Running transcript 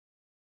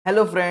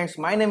Hello friends,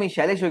 my name is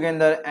Shailesh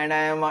and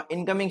I am an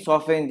incoming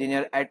software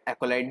engineer at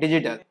Acolyte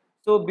Digital.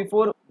 So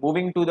before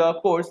moving to the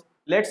course,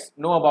 let's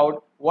know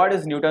about what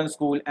is Newton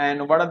School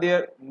and what are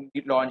their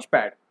launch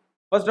pad.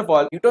 First of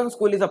all, Newton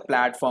School is a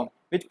platform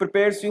which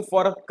prepares you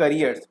for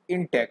careers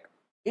in tech.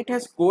 It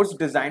has courses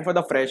designed for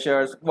the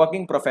freshers,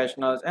 working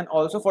professionals and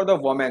also for the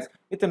women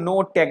with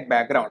no tech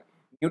background.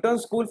 Newton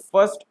School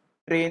first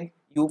trains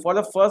you for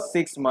the first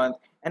 6 months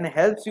and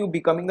helps you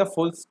becoming the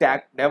full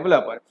stack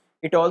developer.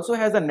 It also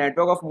has a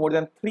network of more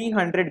than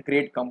 300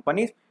 great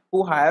companies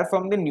who hire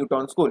from the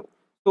Newton School.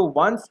 So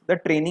once the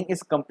training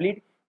is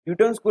complete,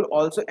 Newton School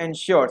also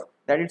ensures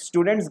that its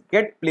students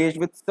get placed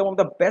with some of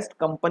the best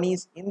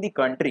companies in the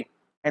country.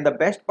 And the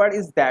best part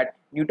is that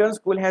Newton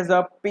School has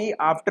a pay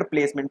after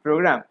placement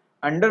program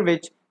under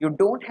which you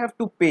don't have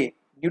to pay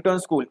Newton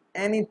School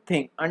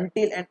anything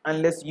until and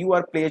unless you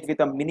are placed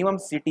with a minimum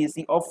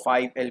CTC of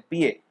 5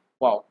 LPA.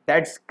 Wow,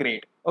 that's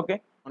great.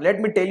 Okay,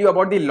 let me tell you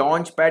about the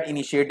Launchpad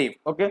initiative.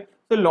 Okay,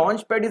 so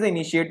Launchpad is an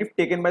initiative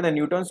taken by the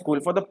Newton School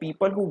for the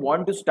people who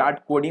want to start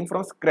coding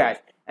from scratch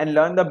and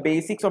learn the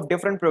basics of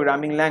different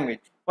programming language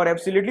for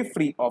absolutely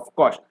free of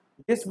cost.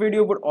 This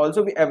video would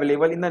also be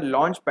available in the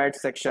Launchpad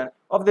section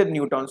of the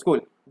Newton School.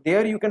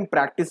 There you can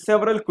practice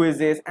several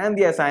quizzes and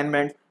the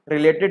assignments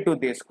related to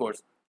this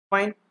course.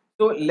 Fine.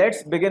 So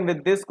let's begin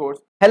with this course.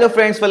 Hello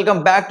friends, welcome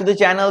back to the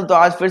channel. तो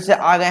आज फिर से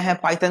आ गए हैं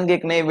Python के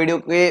एक नए video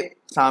के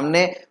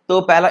सामने। तो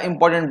पहला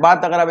इंपॉर्टेंट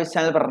बात, अगर आप इस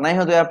चैनल पर नए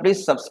हो तो यार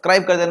प्लीज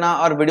सब्सक्राइब कर देना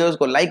और वीडियोस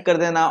को लाइक कर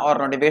देना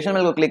और नोटिफिकेशन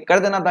बेल को क्लिक कर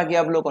देना ताकि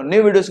आप लोगों को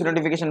न्यू वीडियोस की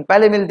नोटिफिकेशन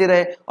पहले मिलती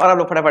रहे और आप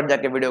लोग फटाफट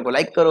जाके वीडियो को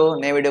लाइक करो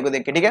नए वीडियो को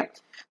देख के। ठीक है,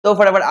 तो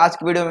फटाफट आज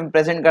की वीडियो में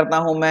प्रेजेंट करता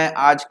हूँ मैं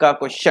आज का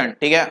क्वेश्चन।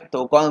 ठीक है,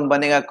 तो कौन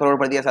बनेगा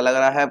करोड़पति ऐसा लग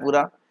रहा है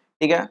पूरा।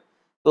 ठीक है,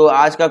 तो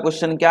आज का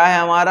क्वेश्चन क्या है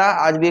हमारा,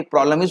 आज भी एक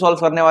प्रॉब्लम ही सॉल्व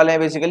करने वाले हैं,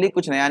 बेसिकली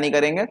कुछ नया नहीं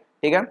करेंगे।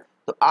 ठीक है,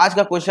 तो आज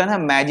का क्वेश्चन है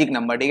मैजिक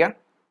नंबर। ठीक है,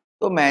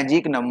 तो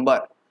मैजिक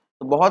नंबर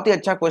तो बहुत ही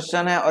अच्छा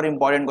क्वेश्चन है और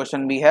इम्पोर्टेंट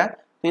क्वेश्चन भी है।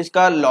 तो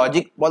इसका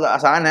लॉजिक बहुत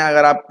आसान है,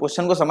 अगर आप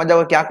क्वेश्चन को समझ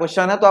जाओगे क्या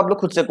क्वेश्चन है तो आप लोग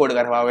खुद से कोड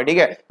कर पाओगे। ठीक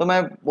है, तो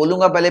मैं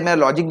बोलूंगा पहले मेरा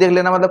लॉजिक देख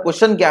लेना, मतलब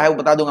क्वेश्चन क्या है वो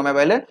बता दूंगा मैं,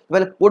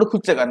 पहले कोड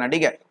खुद से करना।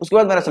 ठीक है, उसके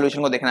बाद मेरा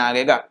सोल्यूशन को देखना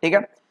आगे का। ठीक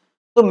है,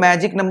 तो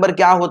मैजिक नंबर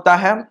क्या होता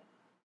है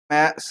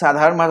मैं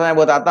साधारण भाषा में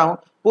बताता हूँ।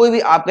 कोई भी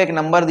आपका एक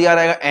नंबर दिया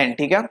रहेगा n,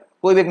 ठीक है,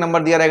 कोई भी एक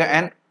नंबर दिया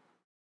रहेगा n,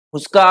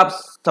 उसका आप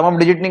सम ऑफ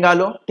डिजिट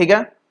निकालो। ठीक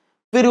है,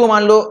 फिर वो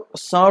मान लो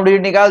सम ऑफ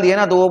डिजिट निकाल दिया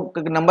ना तो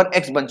वो नंबर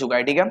x बन चुका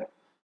है। ठीक है,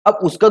 अब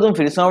उसका तुम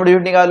फिर सम ऑफ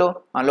डिजिट निकालो,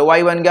 मान लो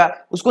y बन गया,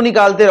 उसको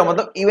निकालते रहो,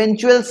 मतलब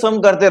इवेंचुअल सम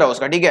करते रहो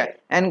उसका। ठीक है,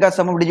 n का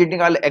सम ऑफ डिजिट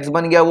निकाल, x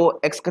बन गया, वो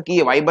x का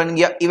की y बन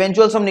गया,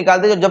 इवेंचुअल सम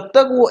निकालते जाओ जब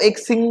तक वो एक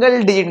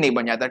सिंगल डिजिट नहीं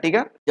बन जाता। ठीक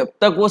है, जब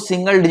तक वो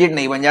सिंगल डिजिट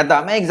नहीं बन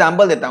जाता। मैं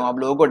एग्जांपल देता हूँ, आप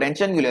लोगों को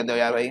टेंशन क्यों लेते हो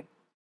यार भाई।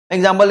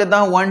 एग्जांपल लेता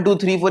हूँ 1 2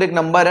 3 4 एक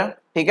नंबर है।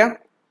 ठीक है,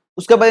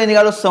 उसका पहले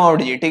निकालो सम ऑफ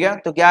डिजिट। ठीक है,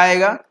 तो क्या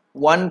आएगा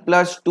 1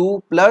 + 2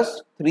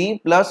 + 3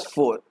 +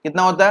 4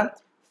 कितना होता है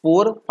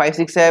 4 5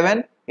 6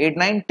 7 8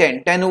 9 10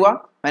 10 हुआ,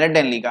 मैंने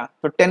 10 लिखा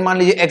तो 10 मान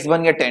लीजिए x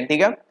बन गया 10।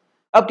 ठीक है,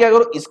 अब क्या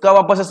करो इसका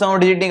वापस से सम ऑफ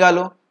डिजिट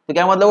निकालो, तो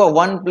क्या मतलब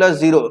हुआ 1 +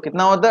 0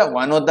 कितना होता है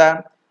 1 होता है।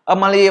 अब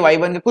मान लीजिए y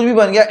बन गया, कुछ भी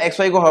बन गया,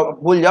 x y को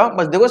भूल जाओ,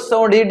 बस देखो सम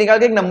ऑफ डिजिट निकाल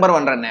के एक नंबर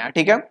बन रहा है नया।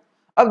 ठीक है,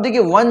 अब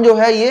देखिए 1 जो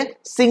है ये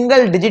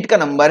सिंगल डिजिट का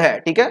नंबर है।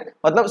 ठीक है,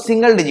 मतलब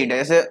सिंगल डिजिट है,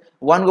 जैसे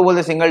 1 को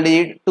बोलते single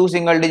digit, 2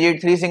 single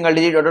digit, 3 single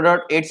digit, dot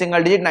dot 8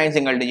 single digit, 9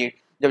 single digit.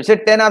 जब से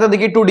 10 आता है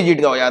देखिए 2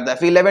 डिजिट का हो जाता है,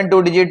 फिर 11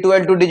 2 डिजिट,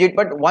 12 2 डिजिट,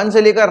 बट 1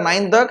 से लेकर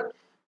 9 तक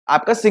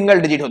आपका सिंगल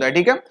डिजिट होता है।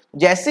 ठीक है,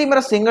 जैसे ही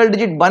मेरा सिंगल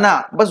डिजिट बना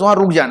बस वहां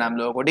रुक जाना हम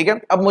लोगों को। ठीक है,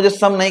 अब मुझे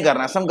सम नहीं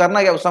करना, सम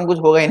करना क्या, सम कुछ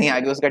होगा ही नहीं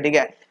आगे उसका। ठीक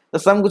है, तो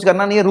सम कुछ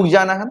करना नहीं है, रुक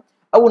जाना है।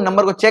 अब वो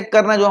नंबर को चेक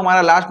करना जो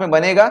हमारा लास्ट में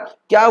बनेगा,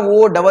 क्या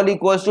वो डबल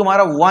इक्वल्स टू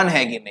हमारा 1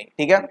 है कि नहीं।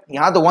 ठीक है,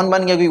 यहाँ तो 1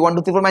 बन गया क्योंकि 1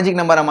 2 3 4 मैजिक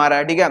नंबर हमारा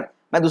है। ठीक है,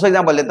 मैं दूसरा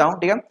एग्जांपल लेता हूँ।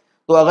 ठीक है,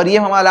 तो अगर ये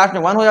हमारा लास्ट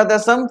में 1 हो जाता है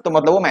सम, तो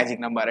मतलब वो मैजिक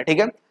नंबर है। ठीक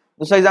है,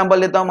 दूसरा एग्जांपल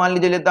लेता हूँ, मान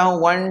लीजिए लेता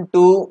हूँ 1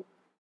 2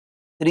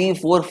 3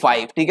 4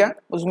 5। ठीक है,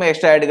 उसमें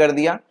एक्स्ट्रा ऐड कर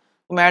दिया,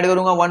 तो मैं ऐड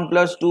करूंगा 1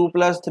 + 2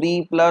 +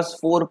 3 +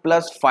 4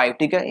 + 5।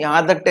 ठीक है,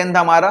 यहाँ तक 10 था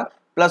हमारा,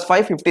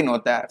 +5 15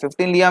 होता है,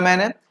 15 लिया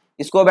मैंने,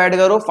 इसको अब ऐड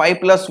करो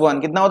 5 +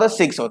 1 कितना होता है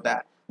 6 होता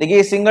है।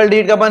 देखिए सिंगल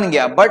डिजिट का बन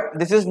गया, but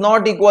this is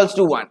not equals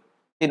to 1,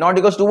 ये नॉट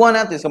इक्वल्स टू 1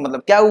 है, तो इसका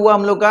मतलब क्या हुआ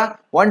हम लोग का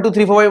 1 2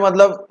 3 4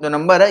 मतलब जो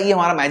नंबर है ये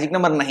हमारा मैजिक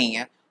नंबर नहीं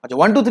है। अच्छा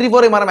 1 2 3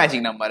 4 हमारा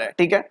मैजिक नंबर है।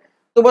 ठीक है,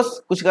 तो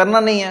बस कुछ करना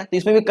नहीं है, तो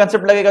इसमें भी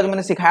कंसेप्ट लगेगा जो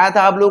मैंने सिखाया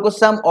था आप लोगों को,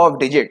 सम ऑफ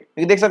डिजिट।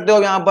 क्योंकि देख सकते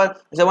हो यहाँ पर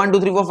जैसे 1 2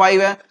 3 4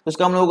 5 है तो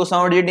उसका हम लोगों को सम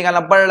ऑफ डिजिट निकालना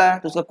पड़ रहा है,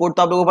 तो उसका कोड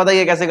तो आप लोगों को पता ही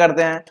है कैसे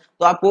करते हैं।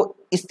 तो आपको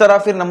इस तरह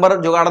फिर नंबर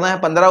जुगाड़ना है,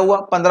 15 हुआ,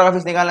 15 का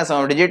फिर निकालना है सम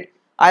ऑफ डिजिट,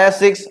 आया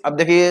 6। अब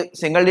देखिए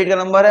सिंगल डिजिट का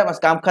नंबर है, बस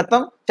काम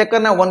खत्म, चेक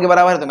करना है 1 के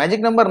बराबर है तो मैजिक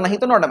नंबर, नहीं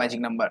तो not a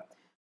magic number.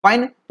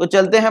 Fine, तो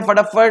चलते हैं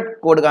फटाफट,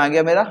 कोड कहाँ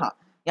गया मेरा, हाँ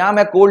यहाँ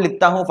मैं कोड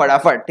लिखता हूँ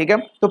फटाफट। ठीक है,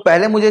 तो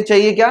पहले मुझे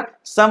चाहिए क्या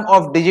सम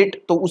ऑफ डिजिट,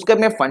 तो उसका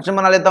मैं फंक्शन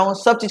बना लेता हूँ।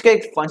 सब चीज का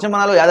एक फंक्शन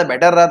बना लो, ज्यादा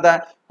बेटर रहता है,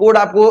 कोड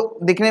आपको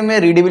दिखने में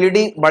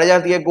रीडेबिलिटी बढ़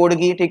जाती है कोड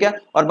की। ठीक है,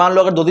 और मान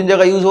लो अगर 2 3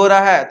 जगह यूज हो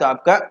रहा है तो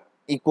आपका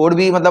कोड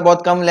भी मतलब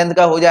बहुत कम लेंथ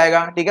का हो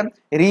जाएगा। ठीक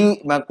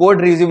है,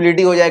 कोड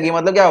रीयूजेबिलिटी हो जाएगी,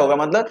 मतलब क्या होगा,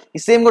 मतलब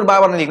सेम कोड बार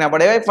बार नहीं लिखना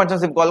पड़ेगा, एक फंक्शन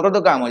सिर्फ कॉल करो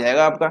तो काम हो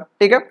जाएगा आपका।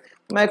 ठीक है,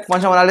 मैं एक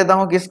फंक्शन बना लेता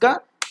हूँ किसका,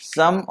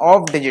 सम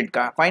ऑफ डिजिट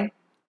का, फाइन।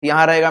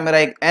 यहाँ रहेगा मेरा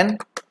एक n,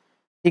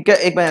 ठीक है।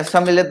 एक मैं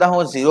सम ले लेता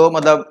हूँ 0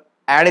 मतलब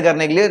ऐड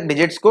करने के लिए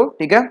डिजिट्स को,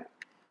 ठीक है।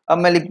 अब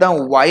मैं लिखता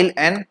हूँ while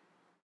n,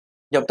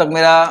 जब तक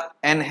मेरा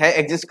n है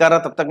एग्जिस्ट कर रहा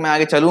तब तक मैं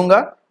आगे चलूंगा,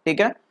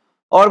 ठीक है।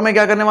 और मैं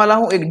क्या करने वाला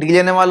हूँ, एक डी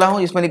लेने वाला हूँ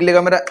जिसमें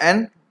निकलेगा मेरा n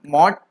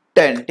mod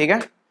 10, ठीक है।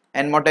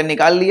 n mod 10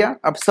 निकाल लिया।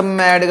 अब सम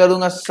मैं ऐड कर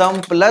दूंगा सम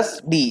प्लस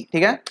d,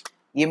 ठीक है।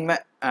 ये मैं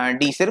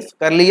d सिर्फ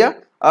कर लिया,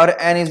 और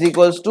n is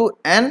equals to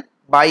n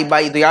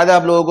by. तो याद है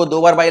आप लोगों को,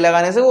 2 बार बाई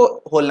लगाने से वो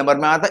होल नंबर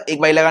में आता है,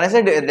 1 बाई लगाने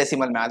से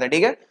डेसिमल में आता है,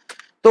 ठीक है।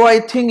 तो आई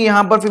थिंक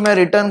यहाँ पर फिर मैं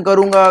रिटर्न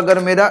करूंगा अगर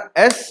मेरा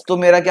s, तो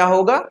मेरा क्या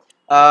होगा,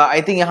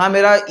 आई थिंक यहाँ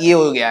मेरा ये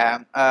हो गया है,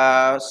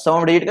 सम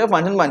ऑफ डिजिट का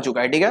फंक्शन बन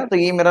चुका है, ठीक है। तो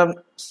ये मेरा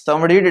सम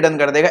ऑफ डिजिट रिटर्न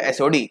कर देगा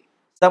SOD,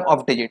 some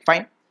of digit,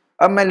 fine.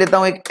 अब मैं लेता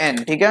हूँ एक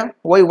n, ठीक है।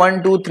 वही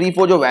 1 2 3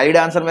 4 जो वैलिड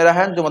आंसर मेरा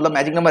है, जो मतलब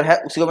मैजिक नंबर है,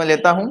 उसी को मैं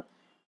लेता हूँ,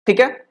 ठीक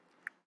है।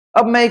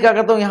 अब मैं क्या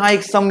करता हूँ, यहाँ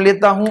एक सम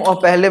लेता हूँ और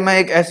पहले मैं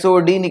एक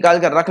एसओडी निकाल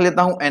कर रख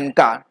लेता हूँ n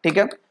का, ठीक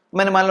है।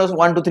 मैंने मान लो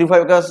 1 2 3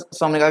 5 का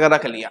सम निकाल कर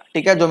रख लिया,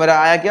 ठीक है। जो मेरा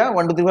आया क्या,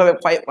 1 2 3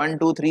 5 1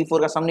 2 3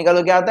 4 का सम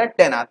निकालो, क्या आता है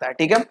 10 आता है,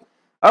 ठीक है।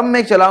 अब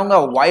मैं चलाऊंगा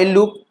वाइल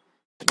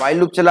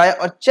लूप चलाया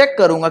और चेक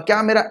करूंगा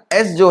क्या मेरा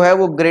s जो है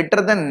वो ग्रेटर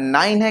देन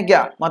 9 है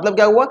क्या। मतलब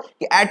क्या हुआ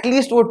कि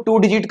एटलीस्ट वो 2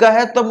 डिजिट का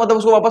है, तब मतलब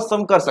उसको वापस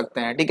सम कर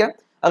सकते हैं, ठीक है।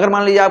 अगर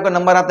मान लीजिए आपका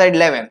नंबर आता है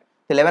 11,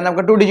 11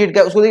 आपका 2 डिजिट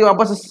का है, उसको देखिए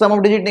वापस सम ऑफ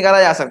डिजिट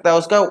निकाला जा सकता है,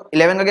 उसका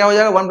 11 का क्या हो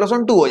जाएगा 1 +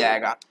 1 2 हो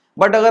जाएगा।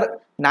 बट अगर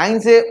 9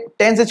 से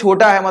 10 से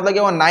छोटा है, मतलब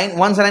क्या वो 9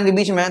 1 से 9 के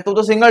बीच में है,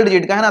 तो सिंगल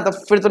डिजिट का है ना, तो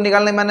फिर तो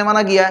निकालने मैंने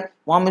मना किया है,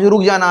 वहां मुझे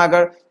रुक जाना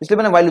आकर, इसलिए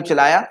मैंने वाइल लूप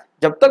चलाया।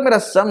 जब तक मेरा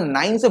सम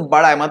 9 से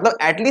बड़ा है, मतलब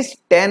एटलीस्ट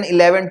 10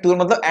 11 12,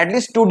 मतलब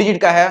एटलीस्ट 2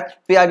 डिजिट का है,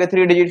 फिर आगे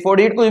 3 डिजिट 4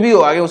 डिजिट कुछ भी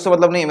हो आगे, उससे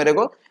मतलब नहीं है मेरे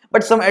को,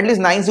 बट सम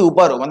एटलीस्ट 9 से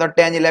ऊपर हो, मतलब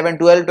 10 11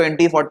 12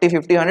 20 40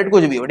 50 100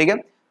 कुछ भी हो, ठीक है।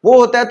 वो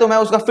होता है तो मैं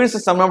उसका फिर से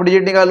सम ऑफ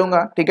डिजिट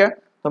निकालूंगा, ठीक है।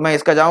 तो मैं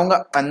इसका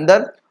जाऊंगा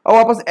अंदर और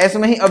वापस एस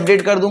में ही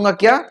अपडेट कर दूंगा,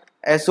 क्या,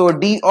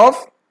 एसओडी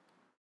ऑफ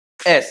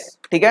एस,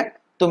 ठीक है।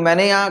 तो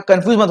मैंने यहाँ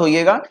कंफ्यूज मत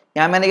होइएगा,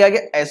 यहाँ मैंने क्या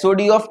किया,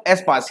 एसओडी ऑफ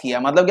एस पास किया।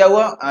 मतलब क्या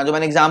हुआ, जो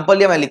मैंने एग्जांपल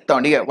लिया मैं लिखता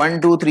हूँ, ठीक है। 1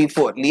 2 3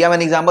 4 लिया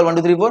मैंने एग्जांपल 1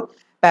 2 3 4,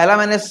 पहला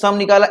मैंने सम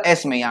निकाला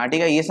एस में यहाँ,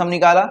 ठीक है। ये सम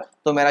निकाला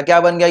तो मेरा क्या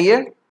बन गया, ये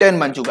 10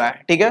 बन चुका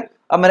है, ठीक है।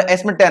 अब मेरा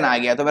एस में 10 आ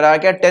गया, तो मेरा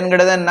क्या 10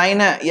 ग्रेटर देन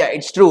 9 है, या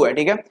इट्स ट्रू है,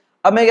 ठीक है।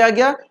 अब मैं क्या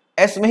किया,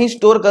 एस में ही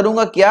स्टोर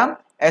करूंगा क्या,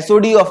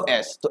 एसओडी ऑफ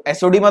एस। तो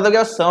एसओडी मतलब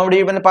क्या, सम ऑफ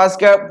डिजिट मैंने पास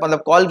किया,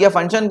 मतलब कॉल किया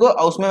फंक्शन को,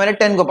 और उसमें मैंने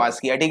 10 को पास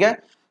किया, ठीक है।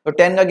 तो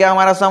 10 का क्या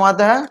हमारा सम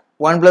आता है,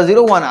 1 +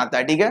 0 1 आता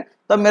है, ठीक है।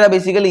 तब मेरा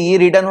बेसिकली ये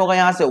रिटर्न होगा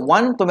यहाँ से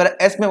 1, तो मेरा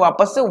एस में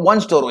वापस से 1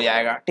 स्टोर हो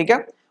जाएगा, ठीक है।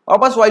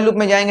 वापस वाइल लूप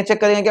में जाएंगे,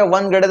 चेक करेंगे क्या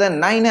 1 ग्रेटर देन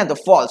 9 है, तो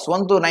फॉल्स,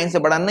 1 तो 9 से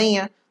बड़ा नहीं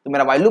है, तो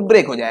मेरा वाइल लूप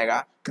ब्रेक हो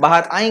जाएगा।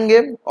 बाहर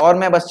आएंगे और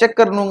मैं बस चेक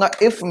कर लूंगा,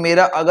 इफ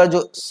मेरा अगर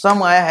जो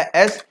सम आया है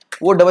एस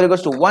वो डबल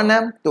इक्वल टू 1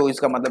 है, तो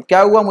इसका मतलब क्या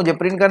हुआ, मुझे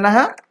प्रिंट करना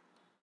है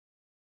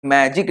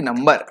मैजिक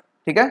नंबर,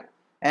 ठीक है,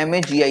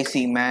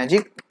 MAGIC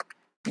मैजिक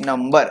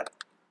नंबर।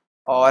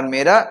 और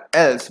मेरा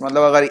एल्स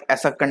मतलब अगर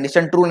ऐसा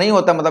कंडीशन ट्रू नहीं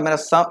होता, मतलब मेरा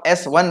सम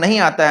S1 नहीं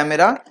आता है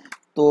मेरा,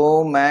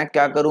 तो मैं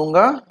क्या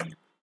करूंगा,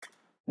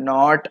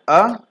 नॉट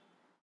अ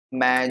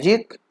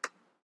मैजिक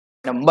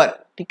नंबर,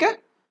 ठीक है।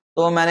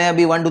 तो मैंने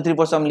अभी 1 2 3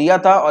 4 सम लिया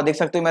था और देख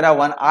सकते हो मेरा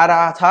 1 आ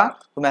रहा था,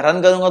 तो मैं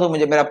रन करूंगा तो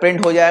मुझे मेरा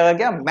प्रिंट हो जाएगा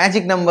क्या,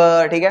 मैजिक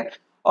नंबर, ठीक है।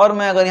 और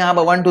मैं अगर यहाँ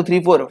पर 1 2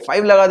 3 4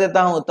 5 लगा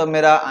देता हूँ, तब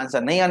मेरा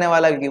आंसर नहीं आने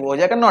वाला, क्योंकि वो हो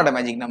जाएगा नॉट अ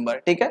मैजिक नंबर,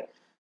 ठीक है।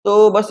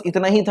 तो बस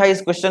इतना ही था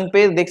इस क्वेश्चन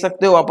पे, देख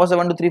सकते हो वापस से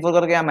 1 2 3 4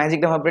 करके यहाँ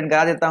मैजिक नंबर प्रिंट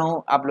करा देता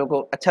हूँ, आप लोगों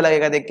को अच्छा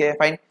लगेगा देख के,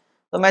 फाइन।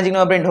 तो मैजिक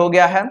नंबर प्रिंट हो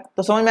गया है,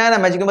 तो समझ में आया ना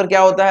मैजिक नंबर क्या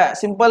होता है।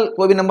 सिंपल,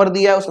 कोई भी नंबर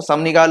दिया है उसको सम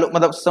निकालो,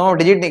 मतलब सम ऑफ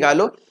डिजिट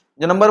निकालो,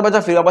 जो नंबर बचा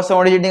फिर वापस सम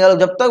ऑफ डिजिट निकालो,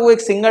 जब तक वो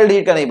एक सिंगल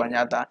डिजिट का नहीं बन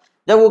जाता।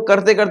 जब वो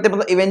करते करते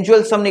मतलब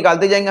इवेंचुअल सम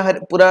निकालते जाएंगे हर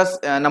पूरा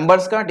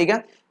नंबर्स का, ठीक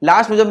है।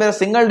 लास्ट में जब मेरा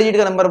सिंगल डिजिट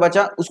का नंबर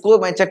बचा उसको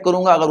मैं चेक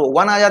करूंगा, अगर वो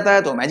 1 आ जाता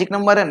है तो मैजिक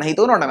नंबर है, नहीं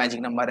तो नॉट अ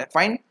मैजिक नंबर है,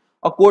 फाइन।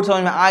 और कोड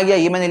समझ में आ गया,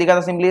 ये मैंने लिखा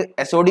था सिंपली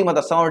एसओडी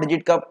मतलब सम ऑफ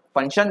डिजिट का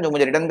फंक्शन, जो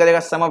मुझे रिटर्न करेगा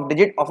सम of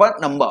digit of a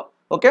number,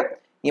 okay.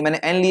 ये मैंने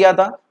एन लिया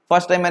था,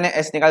 फर्स्ट टाइम मैंने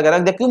एस निकाल कर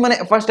रख दिया। क्यों मैंने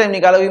फर्स्ट टाइम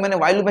निकाला, क्योंकि मैंने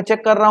वाइल लूप में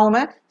चेक कर रहा हूं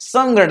मैं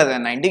सम ग्रेटर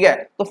देन 9, ठीक है।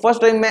 तो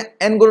फर्स्ट टाइम मैं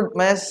एन को,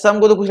 मैं सम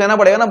को तो कुछ लेना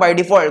पड़ेगा ना बाय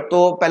डिफॉल्ट,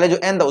 तो पहले जो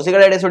एन था उसी का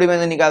डायरेक्ट एसओडी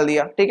मैंने निकाल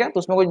दिया, ठीक है। तो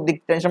उसमें कोई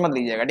टेंशन मत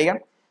लीजिएगा, ठीक है।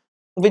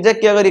 तो फिर चेक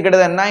किया, अगर ग्रेटर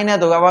देन 9 है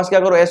तो वापस क्या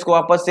करो, एस को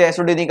वापस से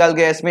एसओडी निकाल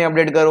के एस में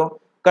अपडेट करो,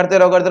 करते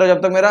रहो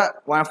जब तक मेरा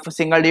वहां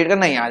सिंगल डिजिट का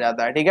नहीं आ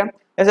जाता है, ठीक है।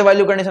 ऐसे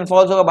वैल्यू कंडीशन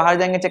फॉल्स होगा, बाहर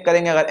जाएंगे चेक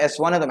करेंगे, अगर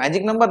S1 है तो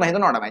मैजिक नंबर, नहीं तो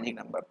नॉट अ मैजिक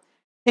नंबर,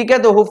 ठीक है।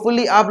 तो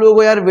होपफुली आप लोगों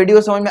को यार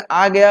वीडियो समझ में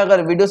आ गया।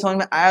 अगर वीडियो समझ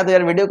में आया तो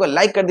यार वीडियो को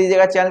लाइक कर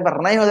दीजिएगा, चैनल पर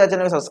नए हो जाए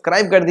चैनल को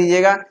सब्सक्राइब कर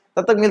दीजिएगा।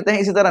 तब तक मिलते हैं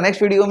इसी तरह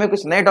नेक्स्ट वीडियो में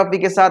कुछ नए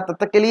टॉपिक के साथ, तब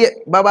तक के लिए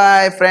bye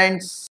bye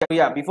friends.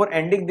 Yeah, before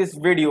ending this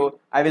video,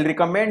 I will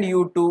recommend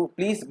you to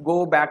please go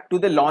back to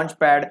the launch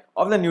pad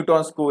of the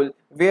Newton School,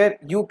 where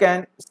you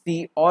can see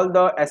all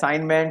the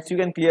assignments, you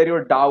can clear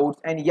your doubts,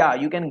 and yeah,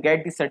 you can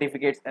get the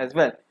certificates as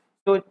well.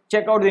 So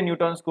check out the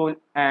Newton School,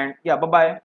 and yeah, bye bye.